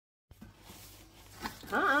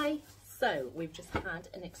Hi! So we've just had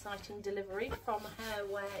an exciting delivery from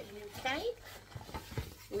Hairmail UK.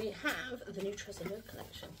 We have the new Tressallure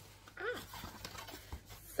collection.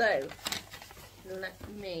 So let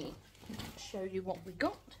me show you what we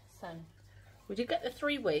got. So we did get the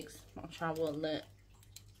 3 wigs, which I will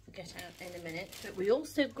get out in a minute, but we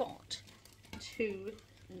also got 2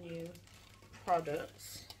 new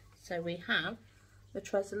products. So we have the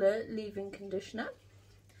Tressallure leave-in conditioner,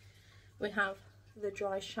 we have the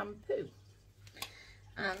dry shampoo,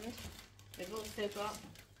 and we've also got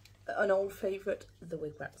an old favourite, the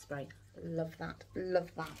wig wax spray. Love that,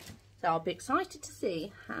 love that. So I'll be excited to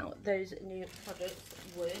see how those new products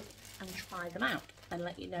work and try them out and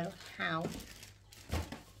let you know how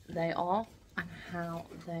they are and how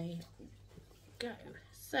they go.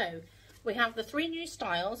 So we have the 3 new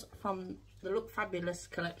styles from the Look Fabulous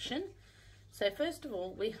collection. So first of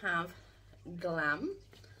all we have Glam,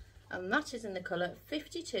 and that is in the colour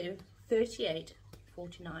 52, 38,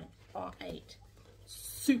 49 R8.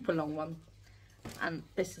 Super long one, and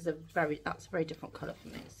this is that's a very different colour for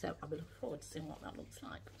me, so I'll be looking forward to seeing what that looks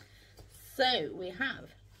like. So we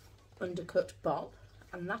have Undercut Bob,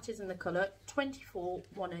 and that is in the colour 24,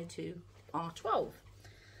 102 R12.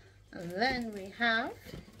 And then we have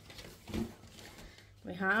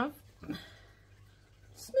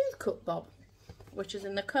Smooth Cut Bob, which is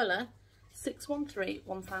in the colour 613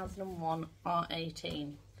 1001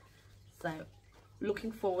 R18. So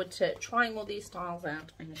looking forward to trying all these styles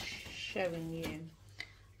out and showing you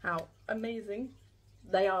how amazing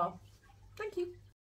they are. Thank you.